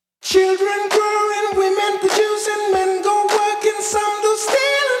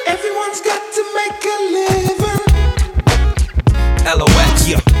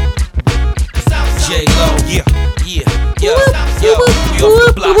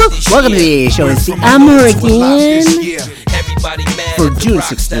Welcome to the show. It's the American for June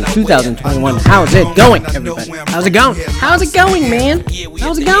 16, 2021. How's it going, everybody? How's it going? How's it going, man?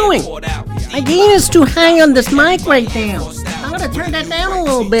 How's it going? My gain is too high on this mic right now. I'm gonna turn that down a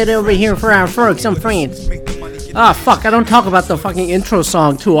little bit over here for our folks and friends. Oh, fuck, I don't talk about the fucking intro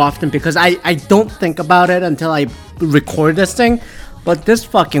song too often because I don't think about it until I record this thing. But this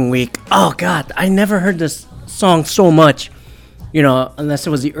fucking week, oh god, I never heard this song so much. You know, unless it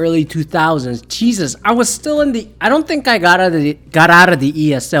was the early 2000s. Jesus, I was still in the... I don't think I got out of the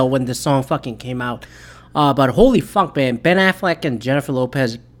ESL when this song fucking came out. But holy fuck, man. Ben Affleck and Jennifer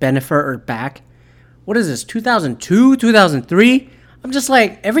Lopez Bennifer are back. What is this, 2002, 2003? I'm just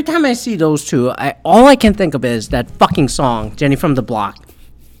like, every time I see those two, all I can think of is that fucking song, Jenny from the Block.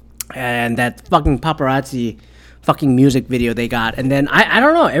 And that fucking paparazzi fucking music video they got. And then, I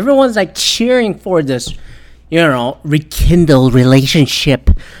don't know, everyone's like cheering for this... you know, rekindle relationship,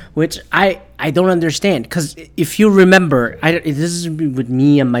 which I don't understand. Because if you remember, this is with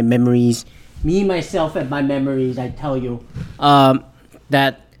me and my memories, myself, and my memories, I tell you,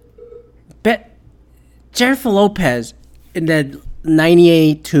 that Jennifer Lopez in the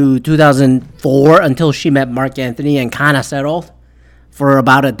 98 to 2004 until she met Mark Anthony and kind of settled for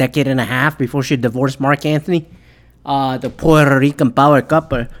about a decade and a half before she divorced Mark Anthony, the Puerto Rican power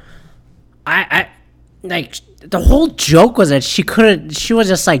couple. Like, the whole joke was that she was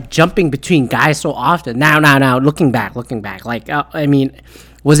just, like, jumping between guys so often. Now, looking back, like, I mean,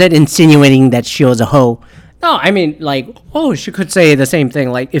 was it insinuating that she was a hoe? No, I mean, like, she could say the same thing.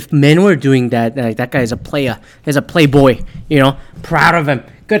 Like, if men were doing that, like, that guy's a player, he's a playboy, you know, proud of him,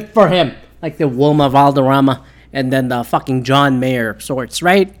 good for him. Like the Wilma Valderrama and then the fucking John Mayer sorts,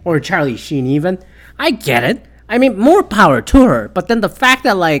 right? Or Charlie Sheen even. I get it. I mean, more power to her. But then the fact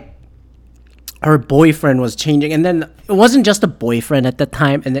that, like, her boyfriend was changing, and then it wasn't just a boyfriend at the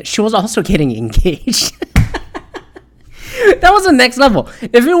time, and that she was also getting engaged. That was the next level.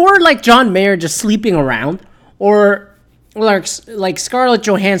 If it were like John Mayer just sleeping around, or like Scarlett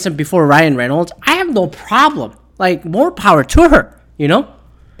Johansson before Ryan Reynolds, I have no problem. Like, more power to her, you know?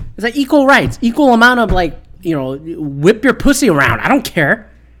 It's like equal rights, equal amount of, like, you know, whip your pussy around. I don't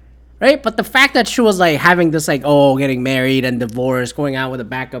care. Right? But the fact that she was, like, having this, like, getting married and divorced, going out with a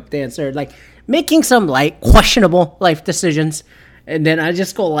backup dancer, like, making some, like, questionable life decisions. And then I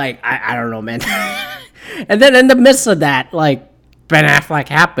just go, like, I don't know, man. And then in the midst of that, like, Ben Affleck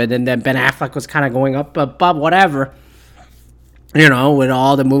happened. And then Ben Affleck was kind of going up above whatever. You know, with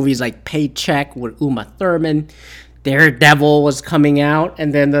all the movies like Paycheck with Uma Thurman. Daredevil was coming out,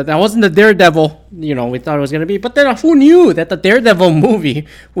 and then that wasn't the Daredevil, you know, we thought it was going to be, but then who knew that the Daredevil movie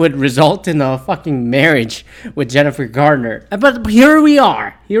would result in a fucking marriage with Jennifer Garner? But here we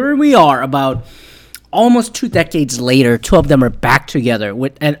are about almost 2 decades later. Two of them are back together,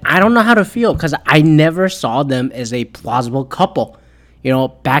 and I don't know how to feel, because I never saw them as a plausible couple, you know,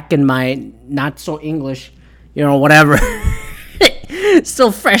 back in my not so English, you know, whatever,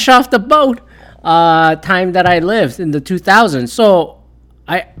 still fresh off the boat. Time that I lived in the 2000s. So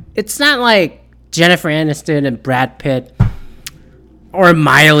it's not like Jennifer Aniston and Brad Pitt or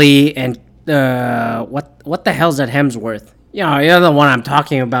Miley and what the hell's that Hemsworth? You know, you're the one I'm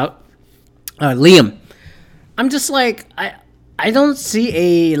talking about. Liam. I'm just like, I don't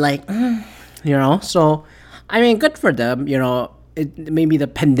see a, like, you know, so I mean, good for them, you know. Maybe the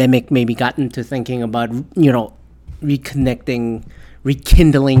pandemic maybe got into thinking about, you know, rekindling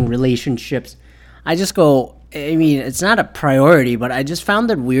relationships. I just go, I mean, it's not a priority, but I just found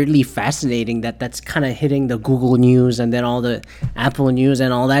it weirdly fascinating that that's kind of hitting the Google News and then all the Apple News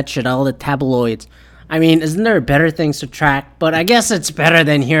and all that shit, all the tabloids. I mean, isn't there better things to track? But I guess it's better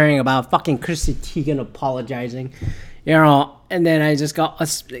than hearing about fucking Chrissy Teigen apologizing, you know. And then I just go,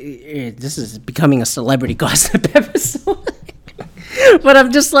 this is becoming a celebrity gossip episode. But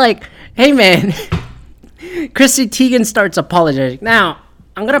I'm just like, hey, man, Chrissy Teigen starts apologizing. Now,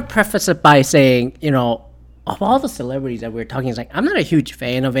 I'm going to preface it by saying, you know, of all the celebrities that we're talking, it's like, I'm not a huge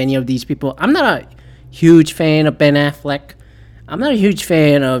fan of any of these people. I'm not a huge fan of Ben Affleck. I'm not a huge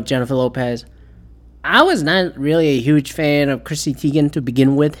fan of Jennifer Lopez. I was not really a huge fan of Chrissy Teigen to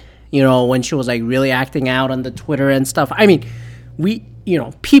begin with, you know, when she was, like, really acting out on the Twitter and stuff. I mean, you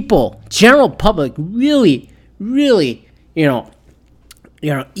know, people, general public, really, you know,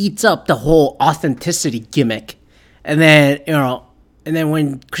 eats up the whole authenticity gimmick. And then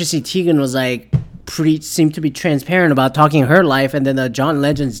when Chrissy Teigen was like seemed to be transparent about talking her life, and then the John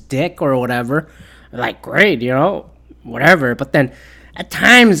Legend's dick or whatever, like, great, you know, whatever. But then at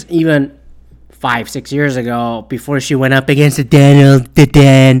times, even 5-6 years ago, before she went up against the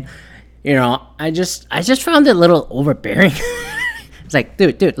Dan, you know, I just found it a little overbearing. It's like,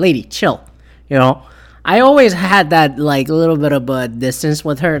 dude, lady, chill. You know, I always had that like little bit of a distance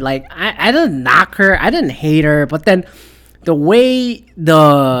with her. Like I didn't knock her, I didn't hate her, but then the way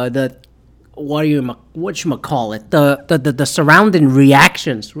the whatchamacallit, the surrounding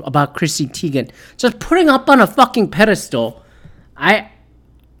reactions about Chrissy Teigen, just putting up on a fucking pedestal, I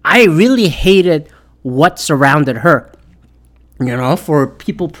really hated what surrounded her, you know, for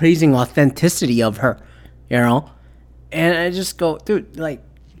people praising authenticity of her, you know, and I just go, dude, like,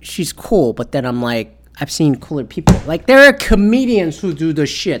 she's cool, but then I'm like, I've seen cooler people. Like, there are comedians who do the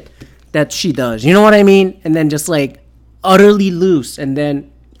shit that she does, you know what I mean? And then just like utterly loose, and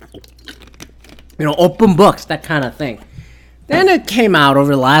then, you know, open books, that kind of thing. Then it came out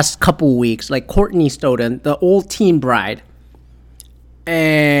over the last couple weeks, like Courtney Stodden, the old teen bride,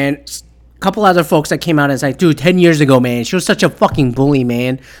 and a couple other folks that came out and said, dude, 10 years ago, man, she was such a fucking bully,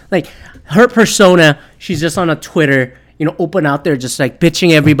 man. Like, her persona, she's just on a Twitter, you know, open out there just like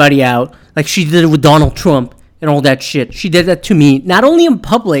bitching everybody out, like she did it with Donald Trump and all that shit. She did that to me, not only in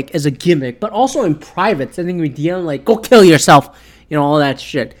public as a gimmick, but also in private, sending me DM like, go kill yourself, you know, all that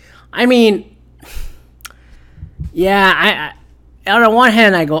shit. I mean, yeah, I on the one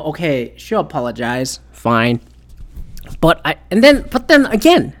hand, I go, okay, she'll apologize, fine. But then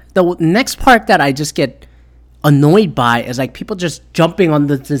again, the next part that I just get annoyed by is like people just jumping on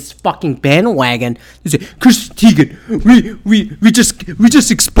this fucking bandwagon. They say, Chrissy Teigen, we just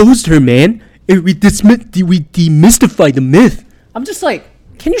exposed her, man. And we demystified the myth. I'm just like,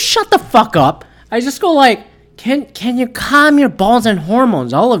 can you shut the fuck up? I just go like, can you calm your balls and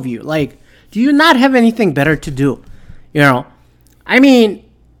hormones, all of you? Like, do you not have anything better to do? You know, I mean,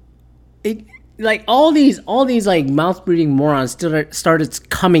 like all these like mouth breathing morons started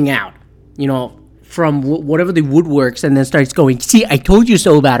coming out, you know, from whatever the woodworks, and then starts going, see, I told you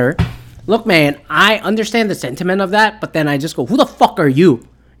so about her. Look, man, I understand the sentiment of that, but then I just go, who the fuck are you?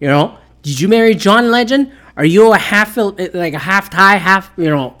 You know, did you marry John Legend? Are you a half Thai, half, you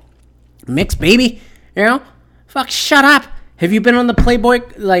know, mixed baby? You know, fuck, shut up. Have you been on the Playboy,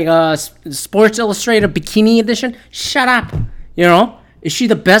 like, Sports Illustrated Bikini Edition? Shut up. You know, is she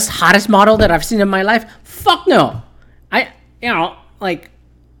the best, hottest model that I've seen in my life? Fuck no. You know, like,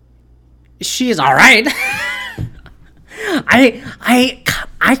 she is all right. I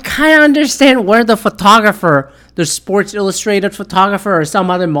kind of understand where the photographer, the Sports Illustrated photographer or some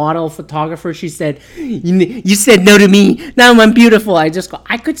other model photographer, she said, you said no to me, now I'm beautiful. I just go,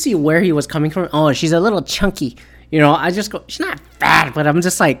 I could see where he was coming from. Oh, she's a little chunky. You know, I just go, she's not fat, but I'm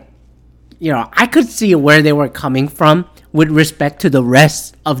just like, you know, I could see where they were coming from with respect to the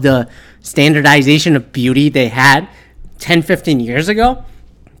rest of the standardization of beauty they had 10, 15 years ago.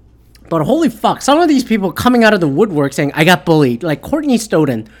 But holy fuck, some of these people coming out of the woodwork saying, I got bullied. Like Courtney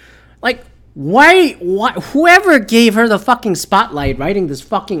Stodden. Like, why, whoever gave her the fucking spotlight writing this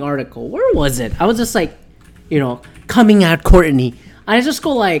fucking article, where was it? I was just like, you know, coming out Courtney. I just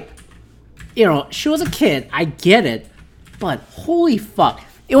go like, you know, she was a kid. I get it. But holy fuck.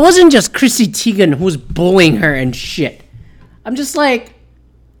 It wasn't just Chrissy Teigen who was bullying her and shit. I'm just like,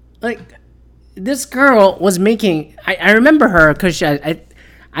 this girl was making, I remember her because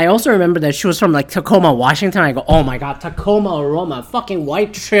I also remember that she was from like Tacoma, Washington. I go, oh my god, Tacoma aroma, fucking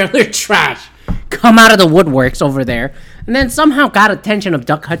white trailer trash, come out of the woodworks over there, and then somehow got attention of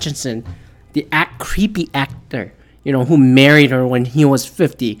Doug Hutchinson, the creepy actor, you know, who married her when he was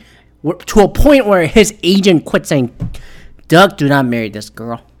 50, to a point where his agent quit saying, Doug, do not marry this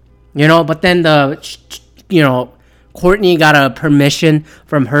girl, you know. But then Courtney got a permission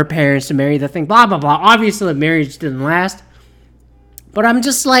from her parents to marry the thing, blah blah blah. Obviously, the marriage didn't last. But I'm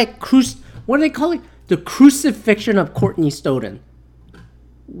just like, what do they call it? The crucifixion of Courtney Stodden.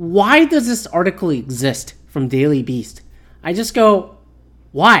 Why does this article exist from Daily Beast? I just go,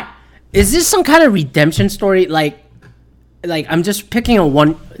 why? Is this some kind of redemption story? Like I'm just picking a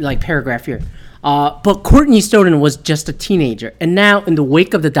one like paragraph here. But Courtney Stodden was just a teenager, and now in the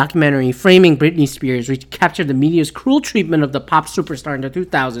wake of the documentary Framing Britney Spears, which captured the media's cruel treatment of the pop superstar in the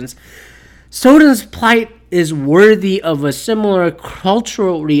 2000s, Stodden's plight is worthy of a similar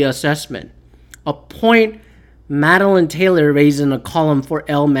cultural reassessment, a point Madeline Taylor raised in a column for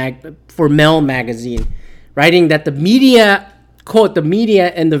Mel magazine, writing that the media, quote, the media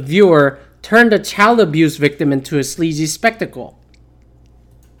and the viewer turned a child abuse victim into a sleazy spectacle.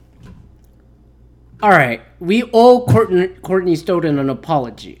 All right, we owe Courtney Stodden an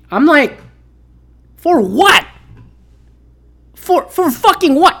apology. I'm like, for what? For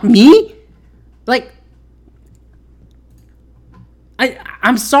fucking what? Me? Like,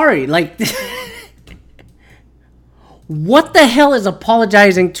 I'm sorry, like, what the hell is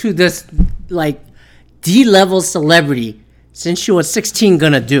apologizing to this, like, D-level celebrity since she was 16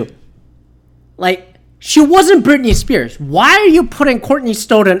 gonna do? Like, she wasn't Britney Spears. Why are you putting Courtney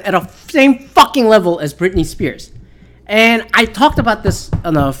Stodden at a same fucking level as Britney Spears? And I talked about this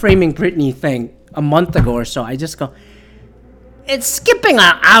on the Framing Britney thing a month ago or so. I just go, it's skipping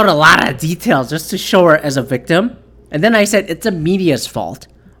out a lot of details just to show her as a victim. And then I said it's the media's fault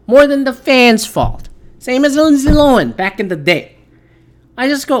more than the fans' fault. Same as Lindsay Lohan back in the day. I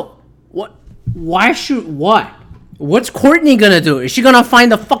just go, what? Why should what? What's Courtney gonna do? Is she gonna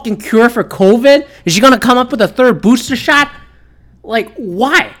find the fucking cure for COVID? Is she gonna come up with a third booster shot? Like,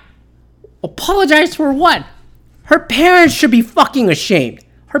 why? Apologize for what? Her parents should be fucking ashamed.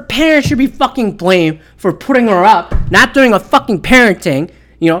 Her parents should be fucking blamed for putting her up, not doing a fucking parenting,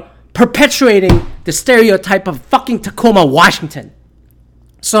 perpetuating the stereotype of fucking Tacoma, Washington.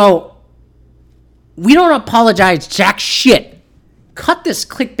 So, we don't apologize jack shit. Cut this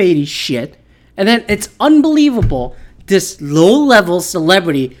clickbaity shit. And then it's unbelievable, this low-level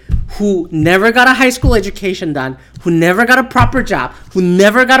celebrity who never got a high school education done, who never got a proper job, who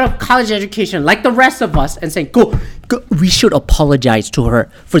never got a college education like the rest of us, and saying, go, we should apologize to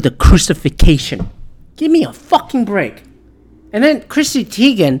her for the crucifixion. Give me a fucking break. And then Chrissy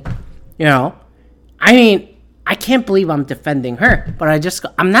Teigen, I can't believe I'm defending her, but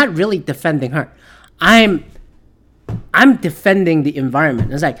I'm not really defending her. I'm defending the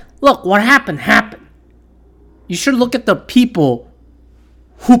environment. It's like, look, what happened. You should look at the people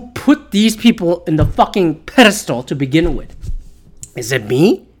who put these people in the fucking pedestal to begin with. Is it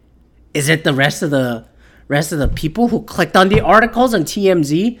me? Is it the rest of the people who clicked on the articles on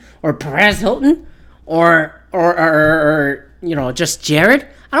TMZ or Perez Hilton or just Jared?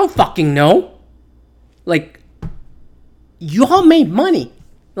 I don't fucking know. Like, y'all made money.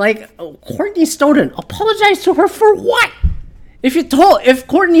 Like, Courtney Stodden, apologize to her for what? If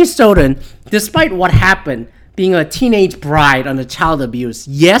Courtney Stodden, despite what happened, being a teenage bride under child abuse,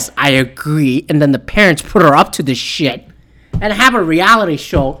 yes, I agree, and then the parents put her up to this shit, and have a reality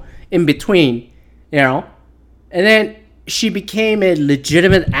show in between, and then she became a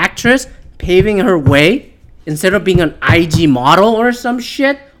legitimate actress, paving her way, instead of being an IG model or some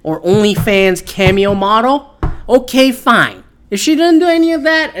shit, or OnlyFans cameo model, okay, fine. If she didn't do any of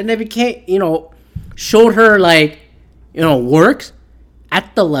that, and they became, showed her, works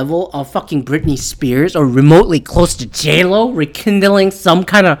at the level of fucking Britney Spears or remotely close to J-Lo, rekindling some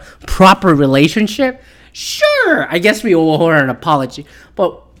kind of proper relationship, sure, I guess we owe her an apology.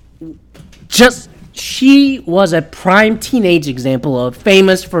 But she was a prime teenage example of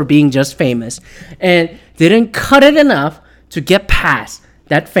famous for being just famous and didn't cut it enough to get past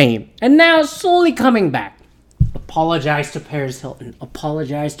that fame. And now slowly coming back. Apologize to Paris Hilton.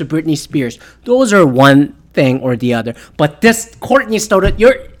 Apologize to Britney Spears. Those are one thing or the other. But this Courtney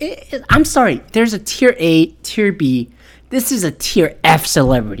Stodden, I'm sorry. There's a tier A, tier B. This is a tier F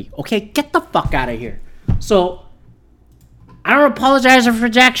celebrity. Okay, get the fuck out of here. So I don't apologize for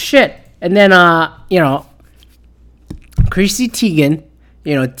jack shit. And then Chrissy Teigen,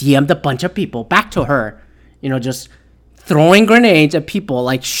 DM'd a bunch of people back to her. Just throwing grenades at people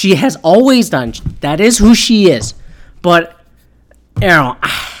like she has always done. That is who she is. But I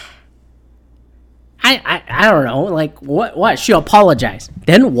don't know. Like, what? She apologized.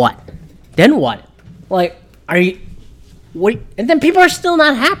 Then what? Like, are you... What? And then people are still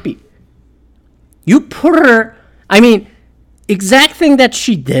not happy. You put her... exact thing that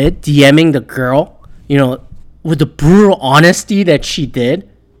she did, DMing the girl, with the brutal honesty that she did,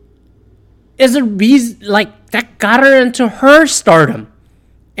 is a reason, that got her into her stardom.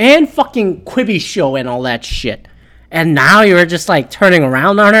 And fucking Quibi show and all that shit. And now you're just, turning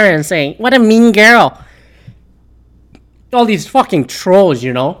around on her and saying, what a mean girl. All these fucking trolls,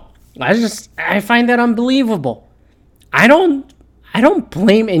 I find that unbelievable. I don't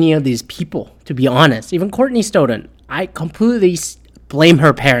blame any of these people, to be honest. Even Courtney Stodden. I completely blame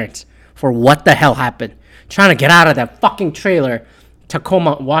her parents for what the hell happened. Trying to get out of that fucking trailer,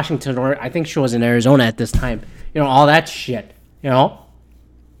 Tacoma, Washington, or I think she was in Arizona at this time. All that shit,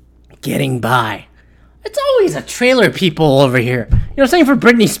 Getting by. It's always a trailer people over here. Same for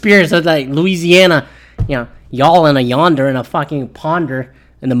Britney Spears, like Louisiana, y'all in a yonder in a fucking ponder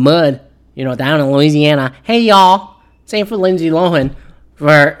in the mud, down in Louisiana. Hey, y'all. Same for Lindsay Lohan,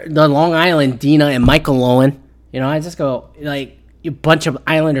 for the Long Island Dina and Michael Lohan. I just go, you bunch of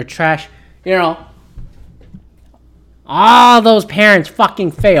Islander trash. All those parents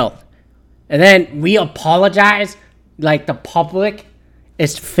fucking failed. And then we apologize, the public,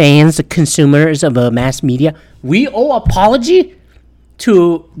 as fans, the consumers of mass media. We owe apology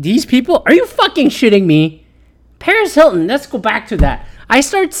to these people? Are you fucking shitting me? Paris Hilton, let's go back to that. I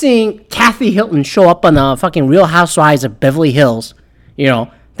start seeing Kathy Hilton show up on the fucking Real Housewives of Beverly Hills. You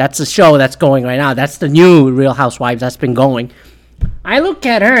know, that's the show that's going right now. That's the new Real Housewives that's been going. I look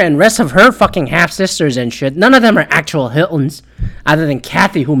at her and rest of her fucking half-sisters and shit. None of them are actual Hiltons, other than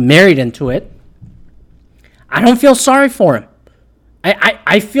Kathy, who married into it. I don't feel sorry for him.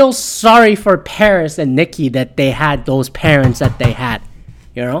 I feel sorry for Paris and Nikki that they had those parents that they had.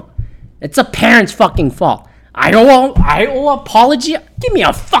 You know? It's a parent's fucking fault. I owe apology? Give me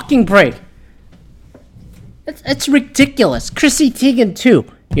a fucking break. It's ridiculous. Chrissy Teigen, too,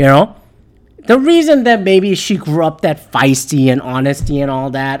 you know? The reason that maybe she grew up that feisty and honesty and all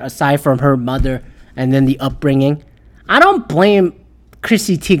that, aside from her mother and then the upbringing, I don't blame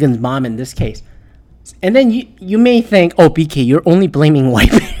Chrissy Teigen's mom in this case. And then you may think, oh, BK, you're only blaming white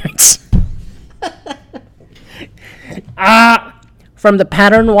parents. From the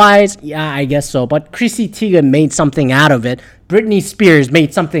pattern-wise, yeah, I guess so. But Chrissy Teigen made something out of it. Britney Spears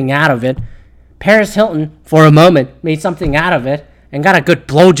made something out of it. Paris Hilton, for a moment, made something out of it and got a good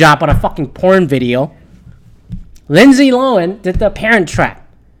blowjob on a fucking porn video. Lindsay Lohan did the Parent Trap.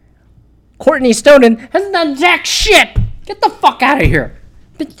 Courtney Stodden hasn't done jack shit. Get the fuck out of here.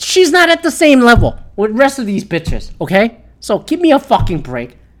 She's not at the same level with the rest of these bitches, okay? So give me a fucking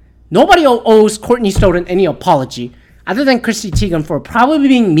break. Nobody owes Courtney Stodden any apology other than Chrissy Teigen for probably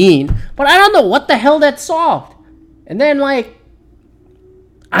being mean, but I don't know what the hell that solved. And then, like,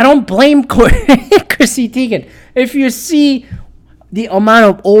 I don't blame Chrissy Teigen. If you see the amount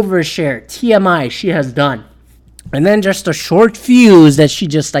of overshare, TMI, she has done, and then just a short fuse that she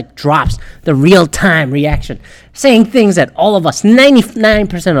just, like, drops, the real-time reaction, saying things that all of us,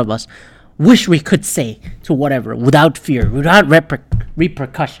 99% of us, wish we could say to whatever, without fear, without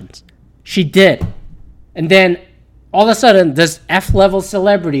repercussions. She did. And then, all of a sudden, this F-level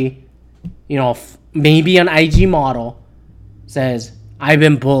celebrity, you know, maybe an IG model, says, I've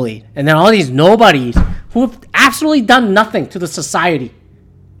been bullied. And then all these nobodies who have absolutely done nothing to the society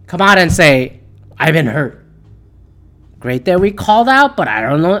come out and say, I've been hurt. Great that we called out, but I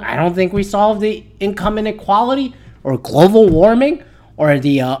don't know. I don't think we solved the income inequality or global warming or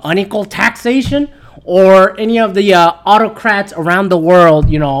the unequal taxation or any of the autocrats around the world.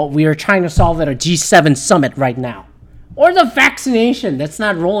 You know, we are trying to solve at a G7 summit right now. Or the vaccination that's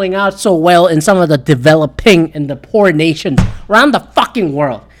not rolling out so well in some of the developing and the poor nations around the fucking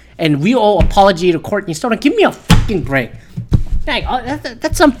world. And we owe apology to Courtney Stodden. Give me a fucking break. Dang,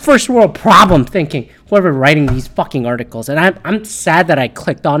 that's some first world problem thinking, whoever writing these fucking articles. And I'm sad that I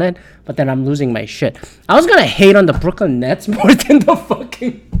clicked on it, but then I'm losing my shit. I was gonna hate on the Brooklyn Nets more than the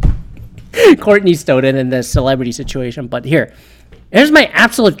fucking Courtney Stodden and the celebrity situation. But here's my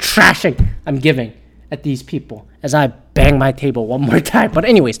absolute trashing I'm giving at these people as I bang my table one more time. But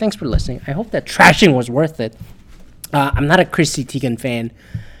anyways, thanks for listening. I hope that trashing was worth it. I'm not a Chrissy Teigen fan.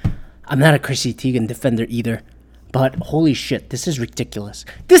 I'm not a Chrissy Teigen defender either. But holy shit, this is ridiculous.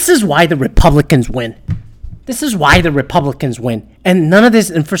 This is why the Republicans win. This is why the Republicans win. And none of this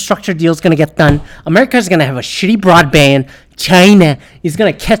infrastructure deal is going to get done. America is going to have a shitty broadband. China is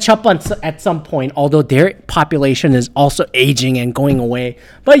going to catch up at some point, although their population is also aging and going away.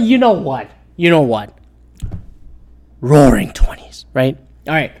 But you know what? Roaring 20s, right?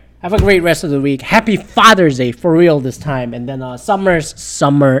 All right. Have a great rest of the week. Happy Father's Day for real this time. And then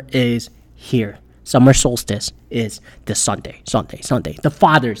summer is here. Summer solstice is this Sunday, the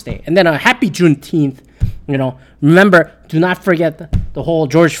Father's Day. And then a happy Juneteenth, you know. Remember, do not forget the whole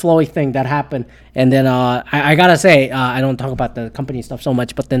George Floyd thing that happened. And then I got to say, I don't talk about the company stuff so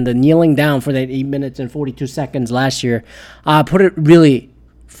much, but then the kneeling down for that 8 minutes and 42 seconds last year, put it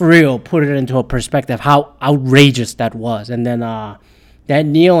into a perspective how outrageous that was. And then that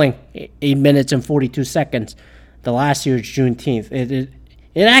kneeling 8 minutes and 42 seconds, the last year's Juneteenth,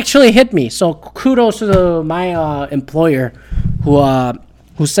 it actually hit me. So kudos to my employer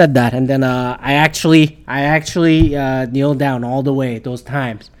who said that. And then I actually kneeled down all the way those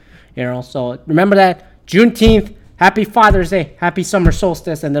times. You know, so remember that. Juneteenth, happy Father's Day, happy summer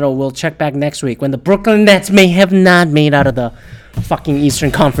solstice, and then we'll check back next week when the Brooklyn Nets may have not made out of the fucking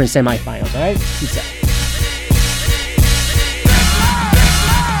Eastern Conference semifinals. All right? Peace out.